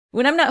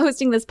When I'm not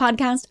hosting this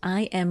podcast,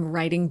 I am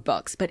writing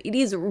books, but it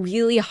is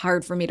really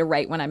hard for me to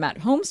write when I'm at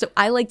home, so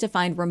I like to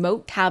find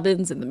remote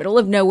cabins in the middle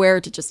of nowhere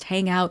to just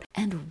hang out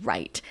and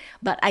write.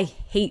 But I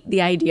hate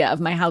the idea of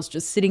my house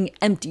just sitting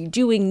empty,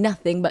 doing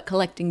nothing but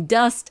collecting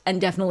dust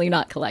and definitely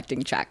not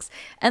collecting checks.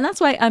 And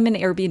that's why I'm an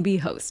Airbnb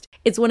host.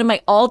 It's one of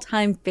my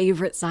all-time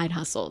favorite side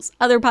hustles.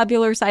 Other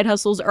popular side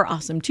hustles are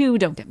awesome too,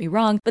 don't get me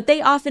wrong, but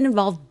they often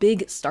involve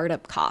big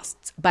startup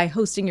costs. By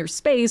hosting your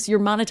space, you're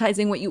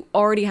monetizing what you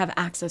already have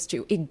access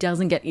to. It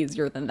doesn't get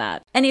easier than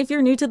that. And if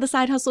you're new to the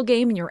side hustle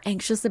game and you're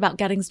anxious about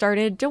getting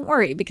started, don't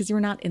worry, because you're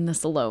not in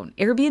this alone.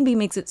 Airbnb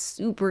makes it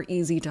super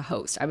easy to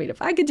host. I mean,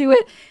 if I could do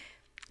it,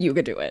 you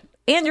could do it.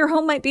 And your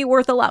home might be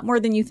worth a lot more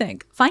than you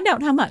think. Find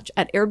out how much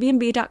at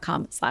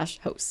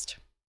airbnb.com/host.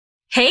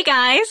 Hey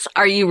guys,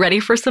 are you ready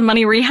for some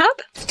money rehab?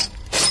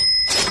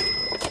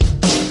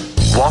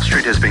 Wall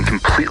Street has been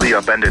completely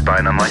upended by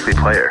an unlikely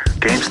player,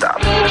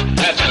 GameStop.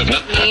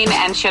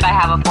 And should I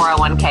have a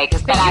 401k?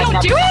 Because then you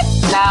don't do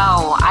it?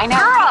 No, I know.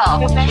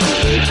 Girl!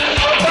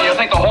 You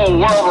think the whole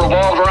world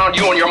revolves around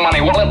you and your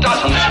money? Well, it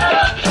doesn't.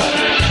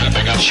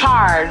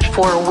 Charge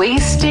for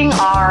wasting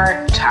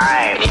our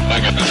time.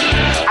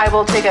 I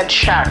will take a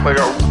check. Like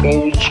a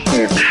old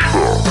school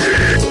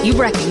truck. You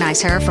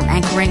recognize her from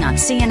anchoring on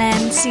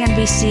CNN,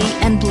 CNBC,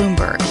 and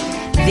Bloomberg.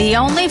 The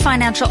only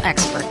financial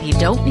expert you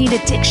don't need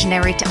a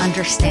dictionary to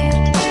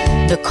understand.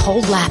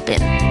 Nicole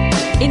Lapin.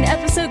 In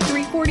episode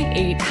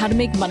 348, How to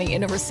Make Money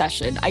in a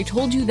Recession, I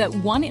told you that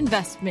one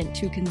investment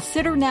to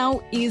consider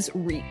now is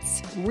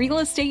REITs, real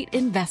estate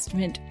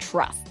investment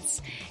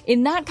trusts.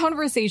 In that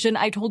conversation,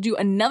 I told you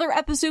another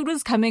episode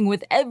was coming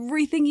with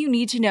everything you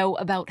need to know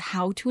about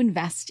how to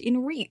invest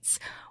in REITs.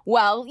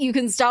 Well, you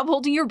can stop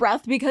holding your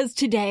breath because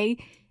today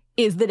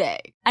is the day.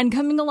 And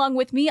coming along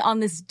with me on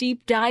this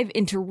deep dive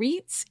into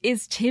REITs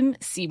is Tim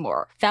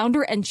Seymour,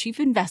 founder and chief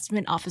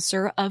investment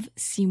officer of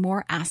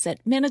Seymour Asset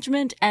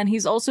Management, and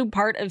he's also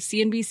part of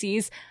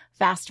CNBC's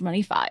Fast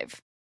Money 5.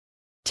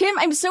 Tim,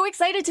 I'm so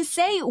excited to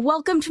say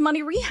welcome to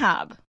Money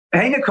Rehab.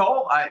 Hey,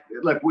 Nicole.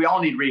 Look, we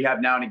all need rehab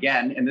now and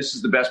again, and this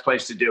is the best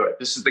place to do it.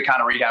 This is the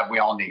kind of rehab we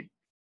all need.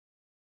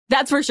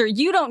 That's for sure.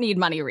 You don't need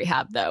money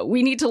rehab, though.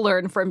 We need to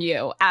learn from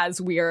you as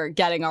we're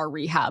getting our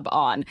rehab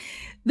on.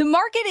 The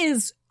market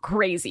is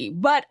crazy,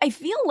 but I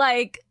feel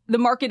like the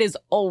market is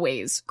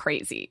always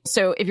crazy.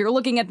 So if you're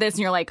looking at this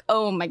and you're like,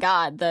 oh my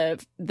God,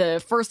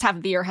 the first half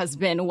of the year has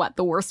been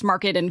the worst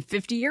market in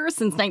 50 years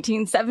since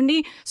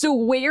 1970. So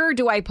where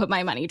do I put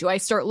my money? Do I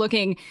start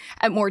looking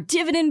at more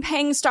dividend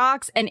paying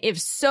stocks? And if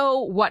so,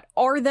 what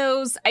are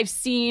those? I've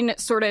seen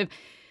sort of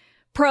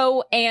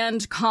pro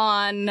and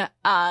con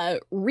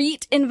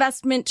REIT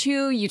investment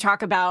too. You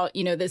talk about,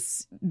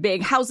 this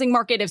big housing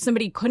market. If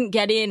somebody couldn't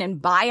get in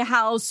and buy a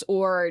house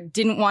or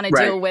didn't want to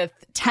deal with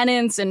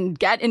tenants and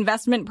get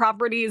investment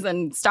properties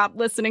and stop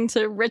listening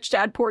to Rich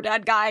Dad, Poor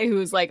Dad guy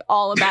who's like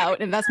all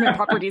about investment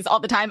properties all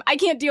the time. I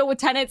can't deal with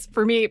tenants.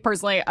 For me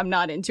personally, I'm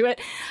not into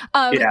it.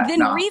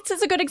 REITs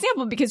is a good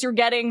example because you're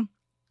getting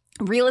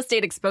real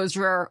estate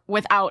exposure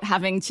without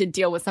having to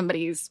deal with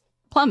somebody's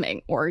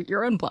plumbing or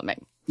your own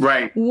plumbing.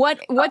 Right.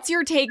 What's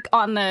your take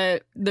on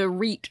the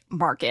REIT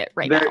market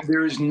now?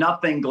 There is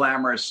nothing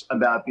glamorous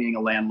about being a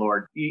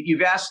landlord.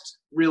 You've asked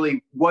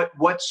really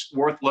what's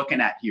worth looking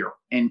at here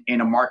in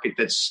a market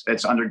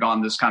that's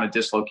undergone this kind of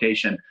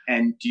dislocation.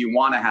 And do you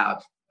want to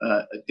have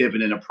a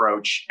dividend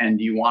approach? And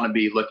do you want to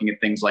be looking at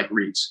things like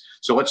REITs?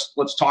 So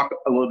let's talk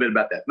a little bit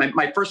about that.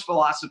 My first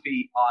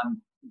philosophy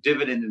on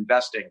dividend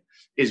investing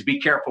is be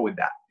careful with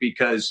that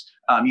because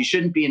you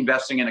shouldn't be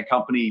investing in a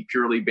company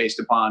purely based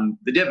upon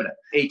the dividend.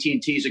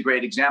 AT&T is a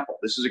great example.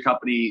 This is a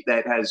company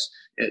that has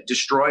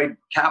destroyed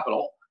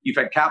capital. You've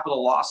had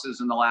capital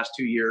losses in the last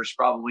 2 years,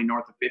 probably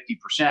north of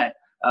 50%,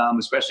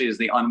 especially as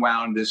they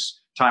unwound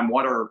this Time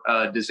Water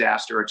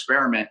disaster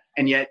experiment.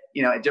 And yet,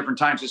 at different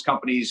times, this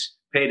company's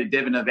paid a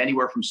dividend of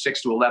anywhere from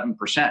 6 to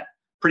 11%.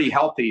 Pretty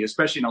healthy,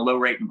 especially in a low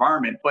rate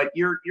environment, but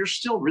you're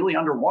still really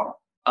underwater.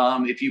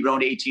 If you've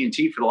owned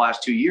AT&T for the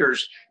last 2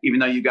 years, even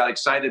though you got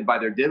excited by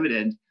their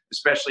dividend,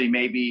 especially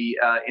maybe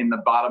in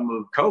the bottom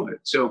of COVID.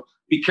 So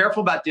be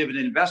careful about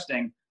dividend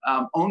investing.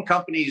 Own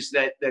companies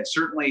that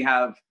certainly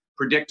have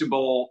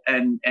predictable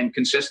and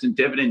consistent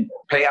dividend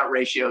payout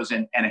ratios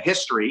and a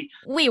history.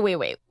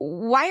 Wait.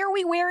 Why are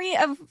we wary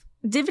of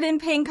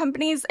dividend paying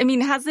companies? I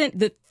mean, hasn't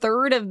the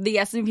third of the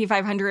S&P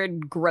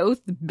 500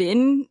 growth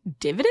been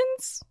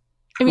dividends?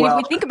 I mean, if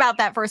we think about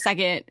that for a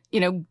second,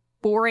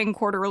 boring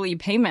quarterly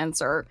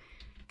payments are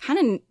kind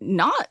of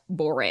not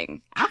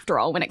boring after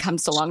all when it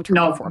comes to long-term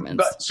performance.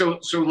 But so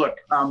look,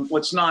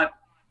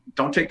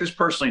 don't take this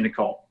personally,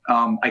 Nicole.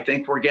 I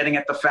think we're getting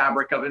at the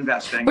fabric of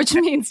investing. Which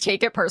means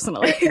take it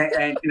personally.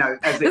 and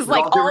it's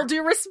like all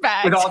due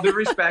respect. With all due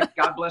respect,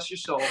 God bless your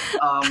soul.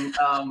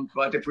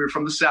 But if we were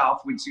from the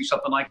South, we'd see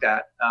something like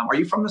that. Are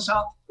you from the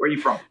South? Where are you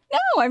from?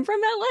 No, I'm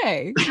from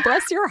LA.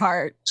 Bless your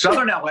heart.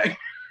 Southern LA.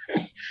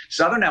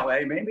 Southern LA,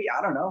 maybe,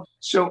 I don't know.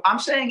 So I'm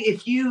saying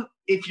if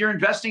you're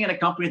investing in a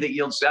company that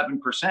yields 7%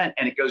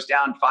 and it goes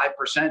down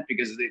 5%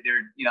 because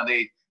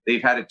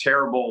they've had a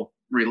terrible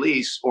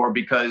release, or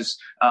because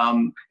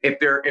if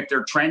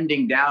they're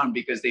trending down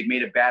because they've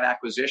made a bad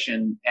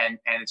acquisition and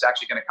it's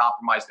actually going to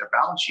compromise their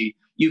balance sheet,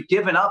 you've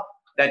given up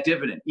that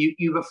dividend.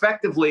 You've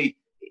effectively,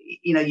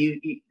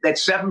 that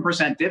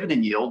 7%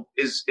 dividend yield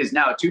is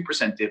now a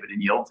 2%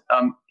 dividend yield.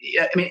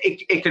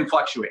 It can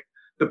fluctuate.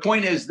 The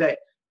point is that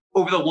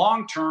over the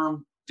long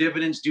term,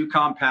 dividends do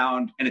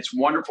compound, and it's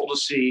wonderful to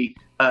see.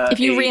 If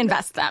you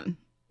reinvest them.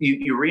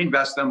 You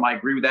reinvest them. I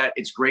agree with that.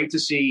 It's great to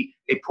see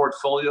a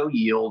portfolio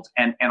yield.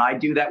 And I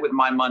do that with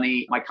my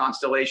money, my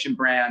Constellation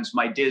Brands,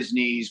 my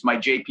Disneys, my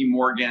JP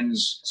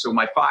Morgans, so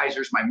my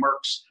Pfizers, my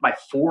Mercks, my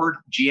Ford,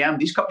 GM.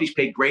 These companies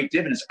pay great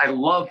dividends. I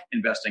love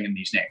investing in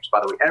these names,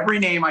 by the way. Every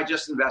name I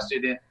just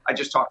invested in, I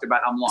just talked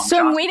about, I'm long.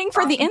 So I'm waiting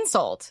for the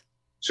insult.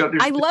 So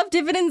I love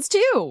dividends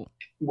too.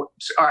 All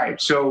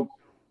right. So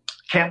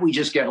can't we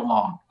just get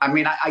along? I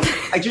mean,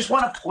 I just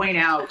want to point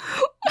out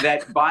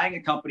that buying a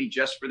company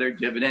just for their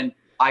dividend,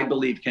 I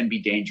believe, can be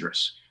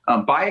dangerous.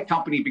 Buy a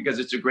company because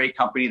it's a great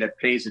company that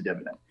pays a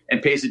dividend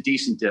and pays a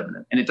decent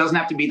dividend, and it doesn't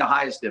have to be the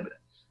highest dividend.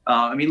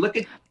 Look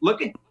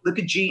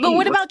at GE. But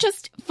what about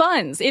just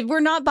funds? If we're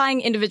not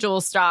buying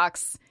individual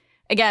stocks,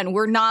 again,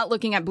 we're not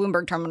looking at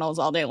Bloomberg terminals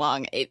all day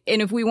long.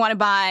 And if we want to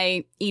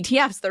buy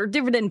ETFs, they're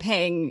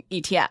dividend-paying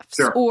ETFs,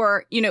 sure.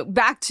 Or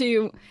back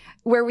to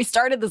where we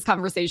started this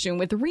conversation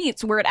with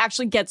REITs, where it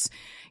actually gets,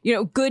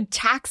 good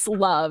tax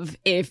love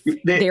if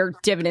they're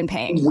dividend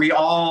paying. We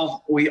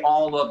all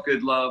love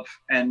good love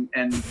and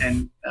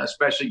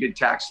especially good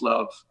tax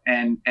love.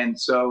 And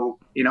so,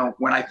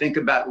 when I think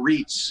about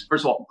REITs,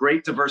 first of all,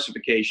 great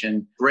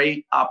diversification,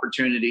 great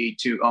opportunity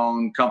to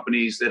own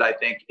companies that I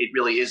think it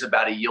really is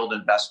about a yield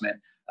investment.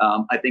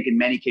 I think in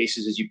many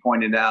cases, as you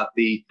pointed out,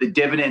 the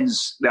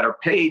dividends that are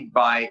paid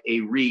by a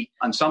REIT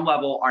on some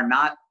level are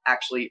not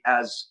actually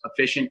as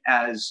efficient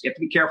as, you have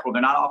to be careful,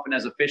 they're not often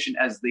as efficient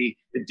as the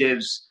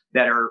divs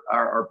that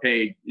are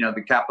paid,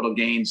 the capital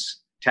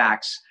gains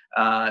tax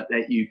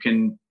that you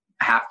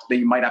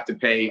might have to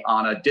pay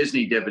on a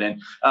Disney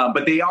dividend.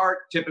 But they are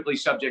typically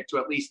subject to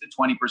at least the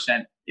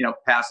 20%,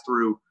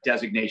 pass-through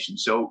designation.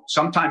 So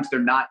sometimes they're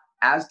not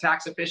as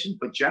tax efficient,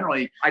 but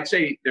generally I'd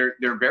say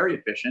they're very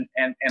efficient.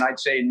 And I'd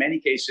say in many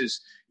cases,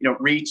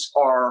 REITs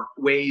are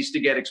ways to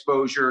get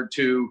exposure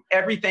to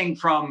everything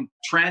from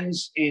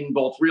trends in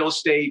both real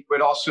estate,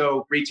 but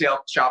also retail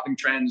shopping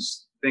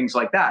trends, things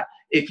like that.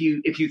 If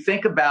you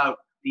think about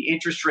the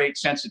interest rate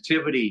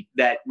sensitivity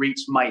that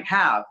REITs might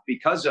have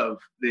because of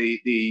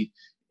the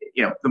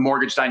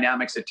mortgage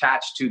dynamics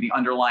attached to the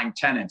underlying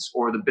tenants,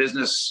 or the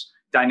business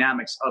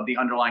dynamics of the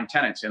underlying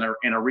tenants in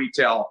a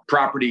retail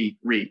property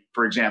REIT,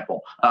 for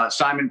example,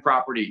 Simon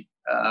Property,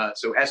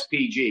 so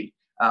SPG.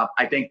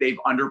 I think they've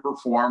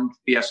underperformed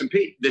the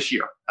S&P this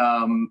year.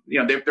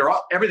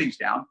 Everything's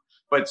down,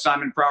 but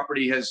Simon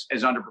Property has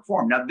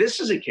underperformed. Now, this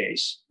is a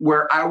case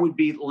where I would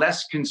be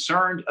less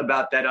concerned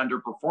about that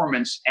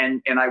underperformance,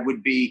 and I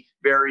would be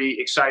very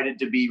excited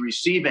to be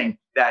receiving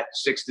that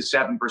 6 to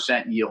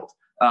 7% yield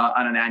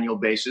on an annual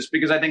basis,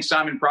 because I think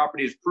Simon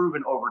Property has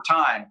proven over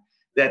time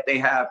that they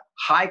have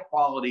high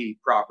quality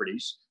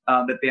properties,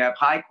 that they have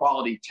high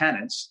quality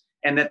tenants,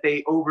 and that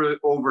they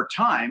over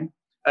time,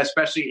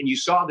 especially, and you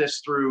saw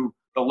this through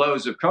the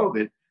lows of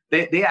COVID,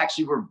 they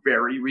actually were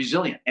very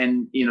resilient.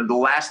 And the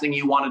last thing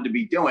you wanted to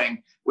be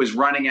doing was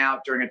running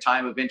out during a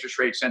time of interest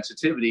rate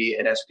sensitivity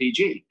at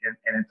SPG.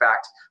 And in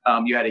fact,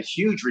 you had a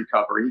huge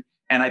recovery.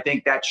 And I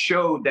think that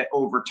showed that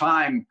over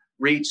time,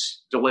 REITs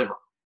deliver.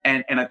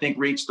 And I think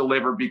REITs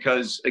deliver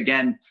because,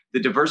 again, the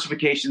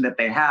diversification that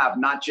they have,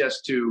 not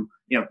just to,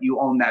 you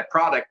own that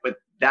product, but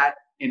that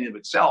in and of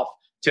itself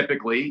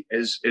typically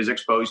is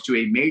exposed to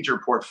a major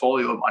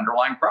portfolio of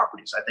underlying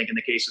properties. I think in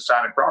the case of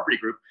Simon Property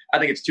Group, I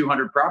think it's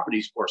 200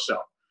 properties or so.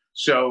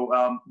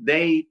 So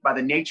they, by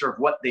the nature of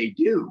what they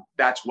do,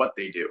 that's what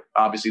they do.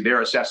 Obviously,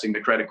 they're assessing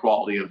the credit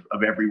quality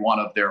of every one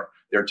of their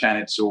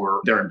tenants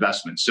or their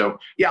investments. So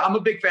yeah, I'm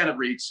a big fan of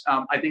REITs.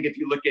 I think if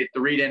you look at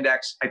the REIT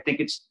index, I think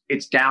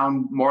it's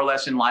down more or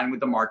less in line with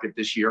the market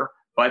this year,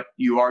 but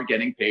you are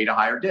getting paid a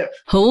higher div.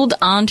 Hold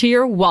on to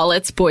your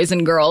wallets, boys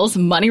and girls.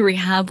 Money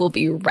Rehab will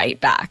be right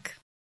back.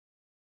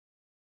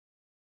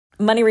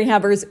 Money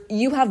Rehabbers,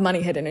 you have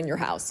money hidden in your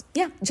house.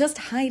 Yeah, just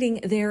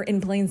hiding there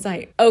in plain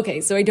sight. Okay,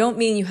 so I don't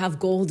mean you have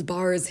gold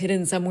bars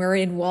hidden somewhere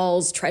in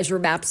walls, treasure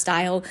map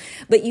style,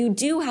 but you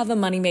do have a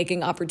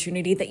money-making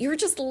opportunity that you're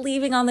just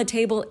leaving on the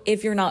table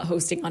if you're not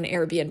hosting on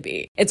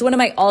Airbnb. It's one of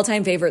my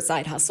all-time favorite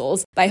side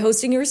hustles. By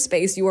hosting your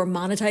space, you are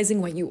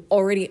monetizing what you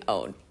already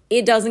own.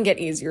 It doesn't get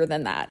easier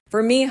than that.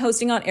 For me,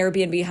 hosting on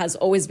Airbnb has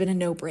always been a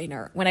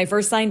no-brainer. When I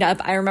first signed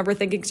up, I remember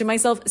thinking to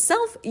myself,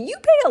 Self, you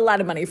pay a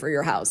lot of money for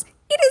your house.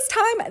 It is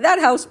time that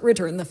house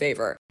returned the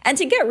favor. And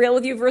to get real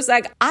with you for a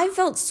sec, I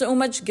felt so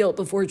much guilt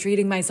before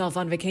treating myself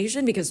on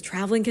vacation because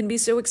traveling can be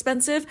so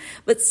expensive.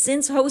 But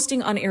since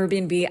hosting on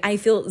Airbnb, I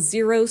feel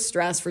zero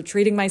stress for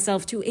treating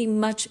myself to a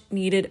much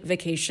needed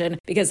vacation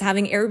because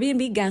having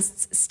Airbnb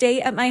guests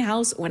stay at my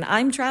house when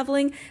I'm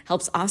traveling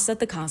helps offset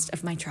the cost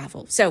of my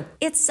travel. So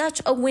it's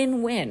such a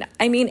win-win.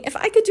 I mean, if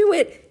I could do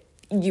it,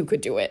 you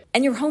could do it.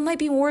 And your home might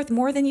be worth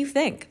more than you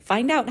think.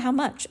 Find out how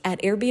much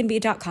at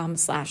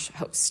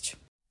airbnb.com/host.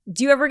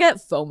 Do you ever get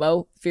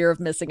FOMO, fear of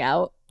missing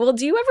out? Well,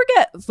 do you ever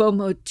get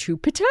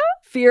FOMO-tupita,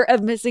 fear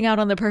of missing out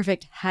on the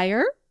perfect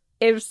hire?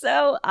 If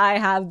so, I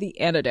have the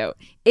antidote.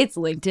 It's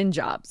LinkedIn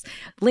Jobs.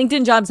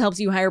 LinkedIn Jobs helps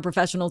you hire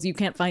professionals you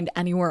can't find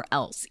anywhere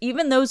else,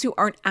 even those who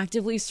aren't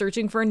actively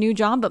searching for a new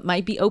job but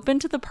might be open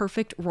to the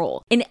perfect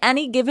role. In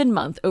any given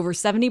month, over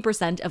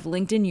 70% of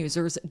LinkedIn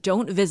users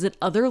don't visit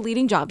other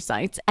leading job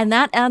sites, and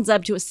that adds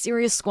up to a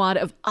serious squad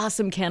of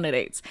awesome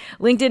candidates.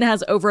 LinkedIn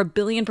has over 1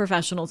 billion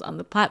professionals on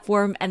the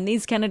platform, and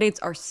these candidates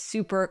are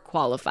super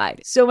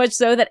qualified. So much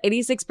so that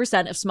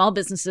 86% of small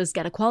businesses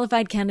get a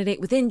qualified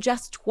candidate within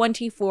just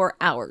 24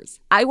 hours.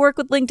 I work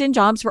with LinkedIn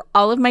Jobs for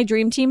all of my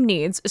dream team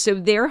needs, so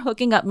they're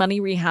hooking up money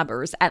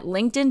rehabbers at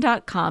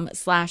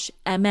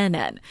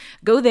linkedin.com/MNN.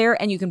 Go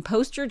there and you can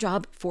post your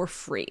job for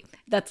free.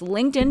 That's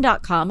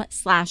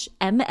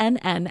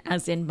linkedin.com/MNN,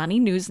 as in Money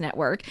News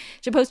Network,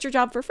 to post your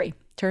job for free.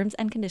 Terms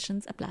and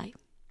conditions apply.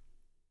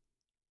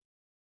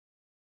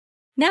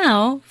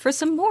 Now for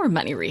some more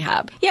money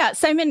rehab. Yeah,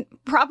 Simon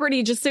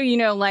Property, just so you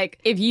know, like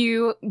if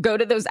you go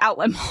to those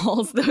outlet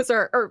malls, those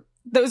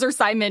are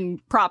Simon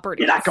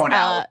Properties. You're not going to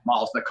outlet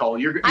malls, Nicole.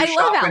 You're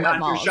shopping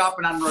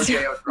on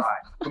Rodeo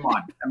Drive. Come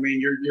on. I mean,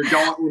 you're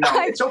going,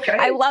 it's okay.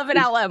 I love an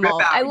outlet mall.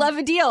 I love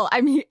a deal.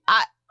 I mean,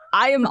 I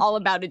am all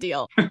about a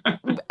deal.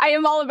 I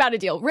am all about a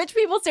deal. Rich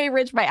people stay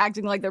rich by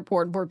acting like they're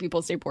poor, and poor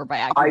people stay poor by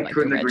acting like they're rich. I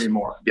couldn't agree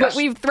more. Yes. But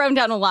we've thrown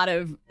down a lot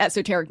of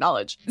esoteric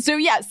knowledge. So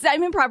yeah,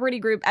 Simon Property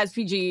Group,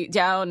 SPG,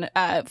 down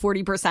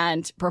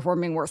 40%,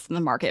 performing worse than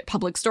the market.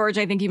 Public Storage,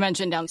 I think you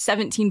mentioned, down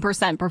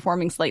 17%,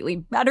 performing slightly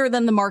better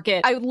than the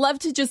market. I would love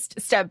to just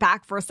step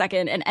back for a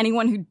second, and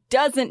anyone who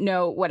doesn't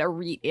know what a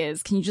REIT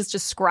is, can you just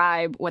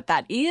describe what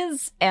that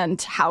is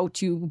and how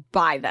to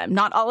buy them?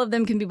 Not all of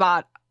them can be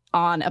bought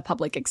on a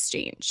public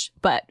exchange,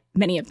 but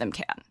many of them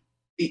can.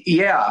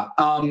 Yeah.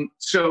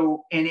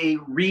 So in a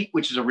REIT,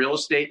 which is a real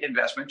estate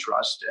investment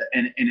trust,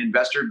 an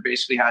investor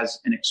basically has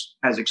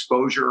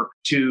exposure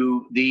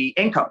to the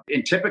income.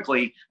 And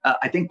typically,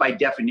 I think by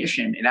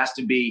definition, it has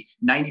to be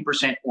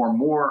 90% or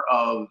more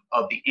of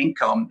the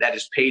income that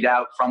is paid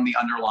out from the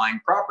underlying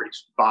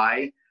properties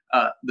by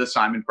the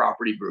Simon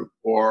Property Group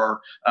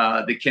or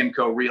the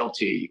Kimco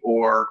Realty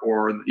or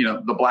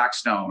the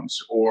Blackstones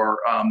or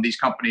these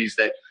companies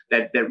that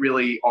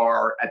really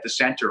are at the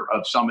center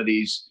of some of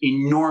these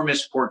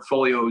enormous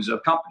portfolios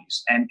of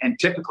companies. And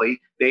typically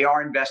they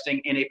are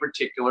investing in a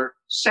particular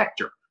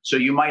sector. So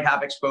you might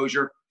have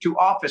exposure to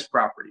office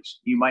properties.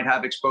 You might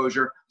have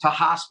exposure to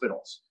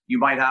hospitals. You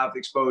might have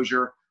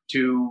exposure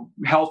to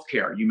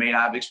healthcare. You may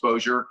have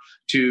exposure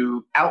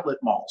to outlet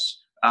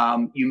malls.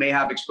 You may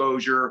have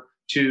exposure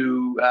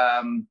to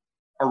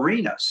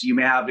arenas. You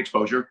may have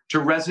exposure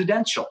to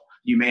residential.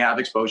 You may have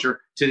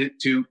exposure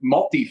to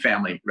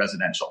multifamily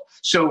residential.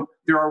 So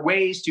there are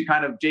ways to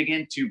kind of dig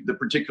into the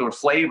particular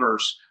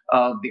flavors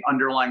of the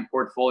underlying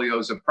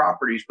portfolios of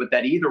properties, but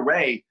that either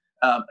way,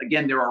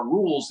 again, there are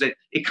rules that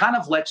it kind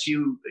of lets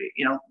you,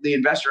 the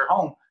investor at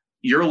home,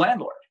 you're a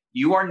landlord.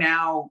 You are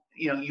now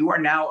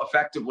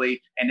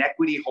effectively an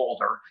equity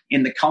holder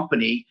in the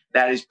company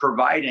that is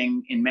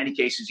providing, in many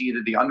cases,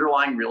 either the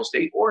underlying real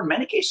estate or in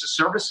many cases,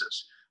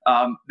 services.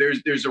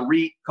 There's a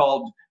REIT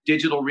called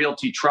Digital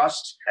Realty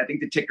Trust. I think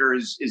the ticker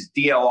is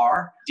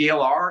DLR.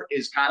 DLR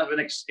is kind of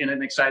in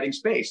an exciting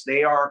space.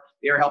 They are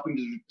helping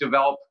to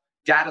develop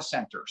data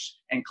centers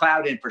and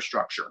cloud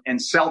infrastructure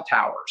and cell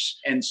towers.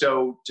 And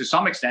so to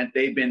some extent,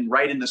 they've been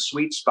right in the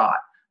sweet spot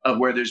of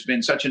where there's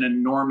been such an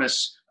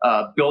enormous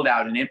build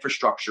out and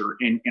infrastructure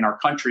in our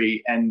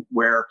country, and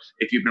where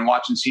if you've been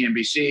watching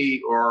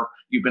CNBC or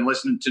you've been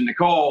listening to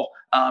Nicole,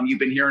 you've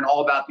been hearing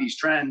all about these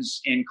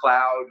trends in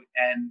cloud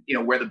and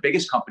where the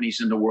biggest companies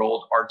in the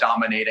world are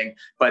dominating.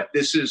 But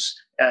this is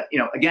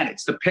again,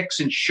 it's the picks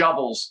and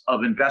shovels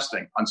of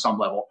investing on some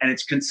level, and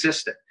it's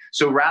consistent.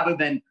 So rather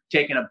than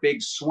taking a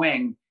big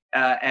swing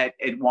at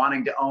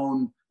wanting to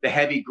own the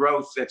heavy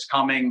growth that's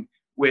coming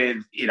with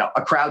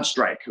a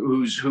CrowdStrike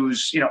who's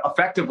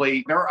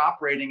effectively they're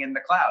operating in the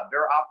cloud.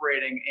 They're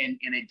operating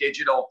in a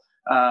digital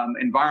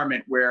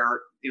environment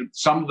where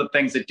some of the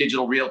things that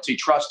Digital Realty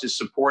Trust is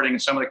supporting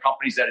and some of the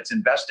companies that it's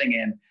investing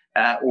in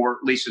or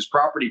leases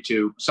property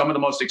to, some of the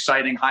most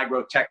exciting high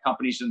growth tech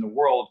companies in the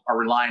world are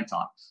reliant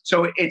on.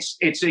 So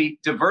it's a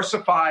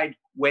diversified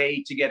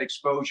way to get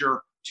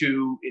exposure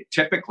to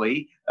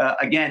typically,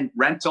 again,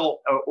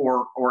 rental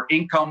or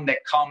income that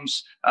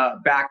comes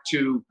back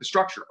to the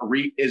structure. A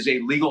REIT is a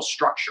legal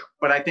structure.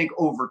 But I think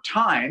over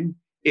time,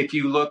 if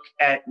you look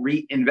at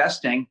REIT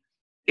investing,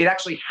 it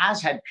actually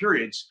has had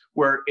periods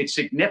where it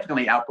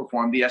significantly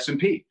outperformed the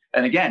S&P.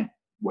 And again,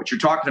 what you're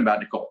talking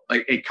about, Nicole,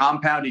 like a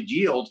compounded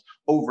yield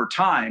over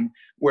time,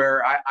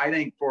 where I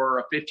think for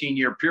a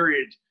 15-year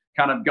period,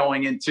 kind of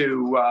going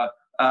into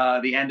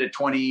the end of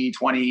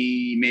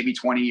 2020, maybe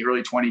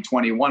early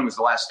 2021 was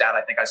the last stat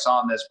I think I saw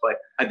on this, but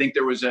I think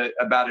there was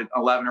about an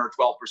 11 or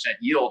 12%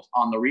 yield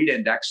on the REIT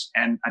index,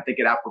 and I think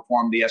it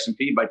outperformed the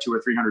S&P by 200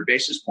 or 300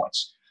 basis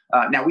points.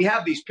 Now we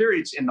have these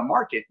periods in the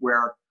market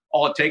where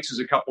all it takes is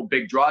a couple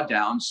big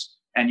drawdowns,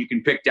 and you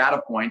can pick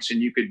data points,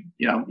 and you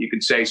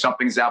could say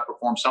something's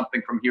outperformed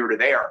something from here to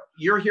there.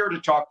 You're here to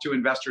talk to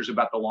investors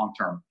about the long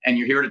term, and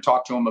you're here to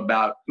talk to them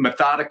about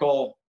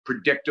methodical,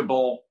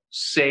 predictable,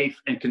 safe,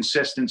 and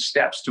consistent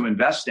steps to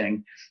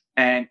investing.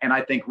 And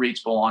I think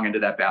REITs belong into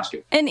that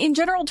basket. And in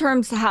general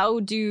terms, how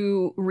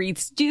do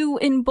REITs do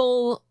in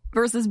bull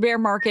versus bear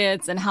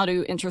markets, and how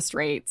do interest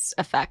rates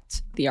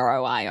affect the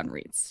ROI on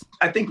REITs?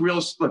 I think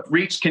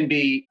REITs can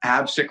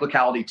have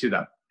cyclicality to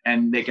them.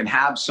 And they can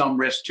have some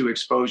risk to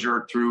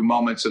exposure through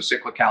moments of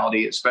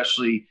cyclicality,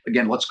 especially,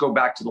 again, let's go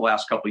back to the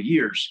last couple of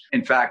years.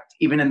 In fact,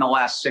 even in the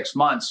last 6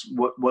 months,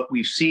 what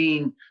we've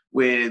seen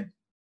with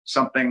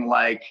something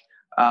like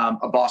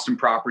a Boston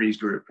Properties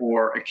Group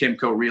or a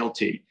Kimco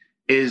Realty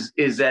is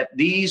that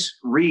these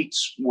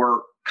REITs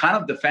were kind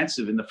of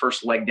defensive in the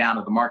first leg down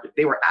of the market.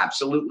 They were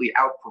absolutely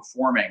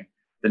outperforming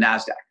the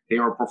NASDAQ. They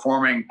were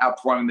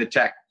outperforming the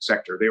tech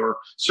sector. They were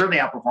certainly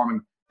outperforming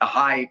a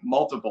high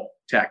multiple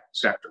tech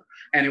sector.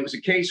 And it was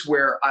a case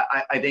where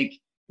I think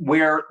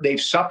where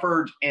they've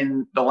suffered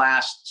in the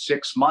last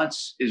 6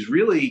 months is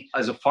really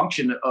as a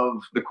function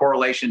of the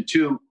correlation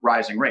to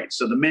rising rates.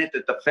 So the minute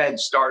that the Fed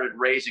started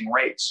raising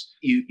rates,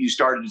 you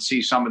started to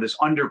see some of this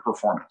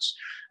underperformance.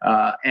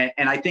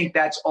 And I think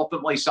that's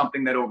ultimately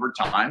something that over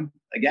time,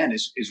 again,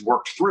 is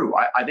worked through.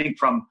 I think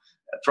from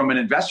an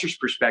investor's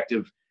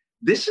perspective,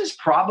 this is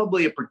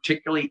probably a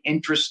particularly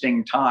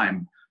interesting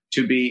time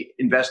to be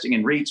investing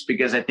in REITs,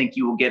 because I think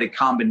you will get a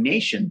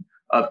combination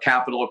of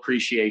capital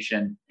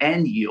appreciation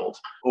and yield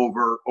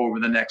over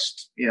the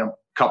next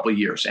couple of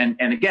years. And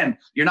again,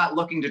 you're not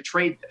looking to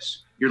trade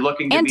this. You're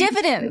looking to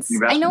dividends.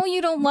 I know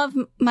you don't love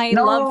my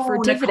love for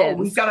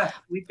dividends. Nicole,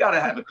 we've got to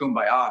have a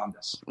kumbaya on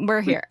this.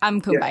 We're here.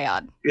 I'm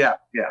kumbaya. Yeah.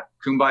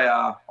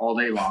 Kumbaya all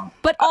day long.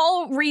 But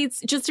all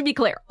REITs, just to be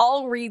clear,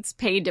 all REITs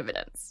pay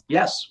dividends.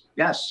 Yes.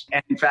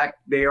 And in fact,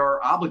 they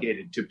are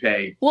obligated to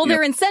pay. Well,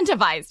 they're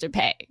incentivized to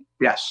pay.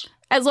 Yes.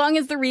 As long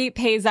as the REIT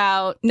pays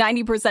out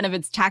 90% of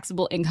its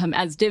taxable income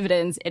as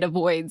dividends, it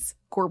avoids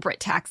corporate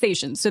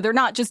taxation. So they're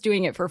not just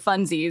doing it for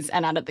funsies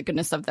and out of the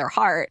goodness of their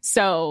heart.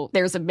 So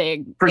there's a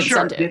big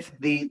incentive.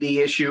 Sure. The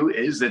issue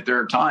is that there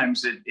are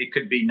times that it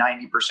could be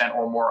 90%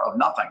 or more of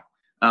nothing,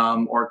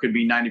 or it could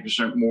be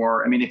 90%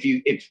 more. I mean,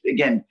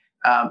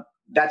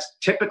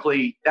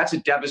 that's a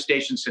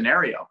devastation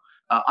scenario.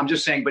 I'm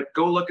just saying, but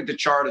go look at the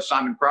chart of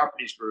Simon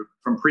Properties Group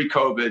from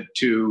pre-COVID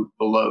to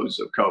the lows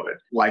of COVID.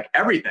 Like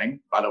everything,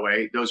 by the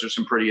way, those are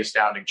some pretty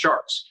astounding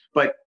charts.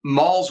 But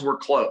malls were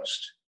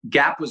closed.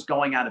 Gap was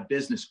going out of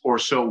business, or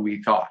so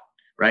we thought,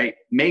 right?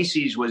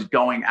 Macy's was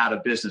going out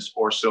of business,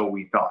 or so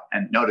we thought.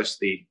 And notice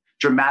the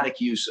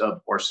dramatic use of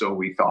 "or so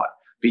we thought,"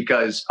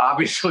 because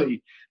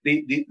obviously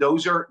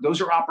those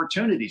are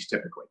opportunities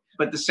typically.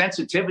 But the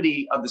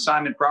sensitivity of the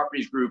Simon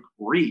Properties Group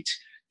REIT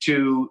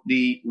to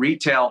the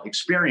retail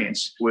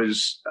experience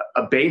was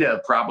a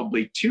beta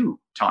probably 2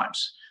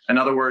 times. In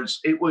other words,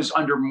 it was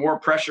under more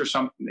pressure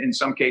in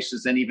some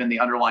cases than even the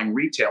underlying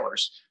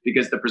retailers,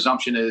 because the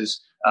presumption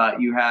is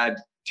you had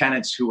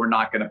tenants who are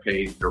not going to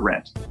pay the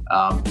rent.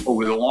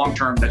 Over the long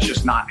term, that's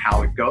just not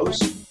how it goes.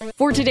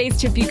 For today's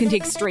tip you can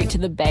take straight to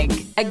the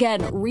bank.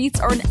 Again,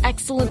 REITs are an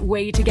excellent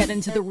way to get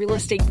into the real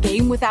estate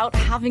game without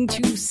having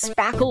to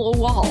spackle a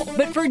wall.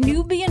 But for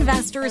newbie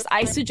investors,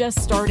 I suggest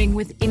starting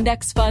with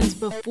index funds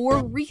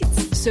before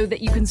REITs so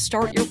that you can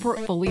start your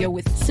portfolio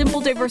with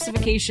simple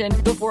diversification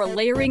before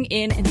layering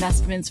in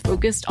investments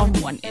focused on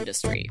one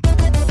industry.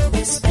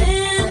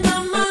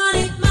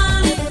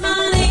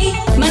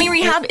 Money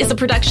Rehab is a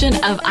production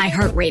of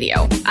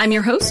iHeartRadio. I'm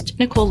your host,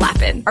 Nicole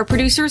Lappin. Our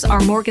producers are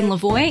Morgan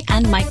Lavoie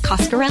and Mike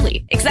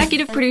Coscarelli.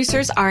 Executive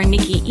producers are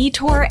Nikki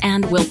Etor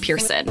and Will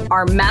Pearson.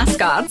 Our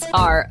mascots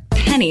are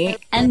Penny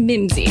and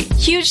Mimsy.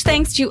 Huge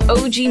thanks to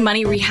OG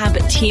Money Rehab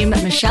team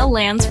Michelle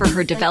Lands for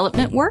her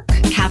development work,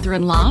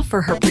 Catherine Law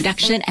for her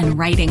production and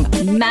writing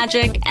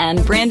magic,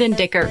 and Brandon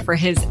Dickert for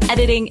his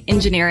editing,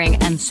 engineering,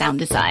 and sound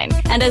design.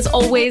 And as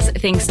always,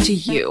 thanks to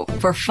you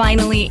for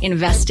finally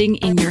investing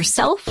in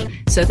yourself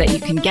so that you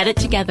can get it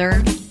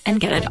together and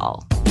get it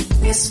all.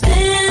 We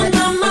spend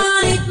our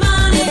money.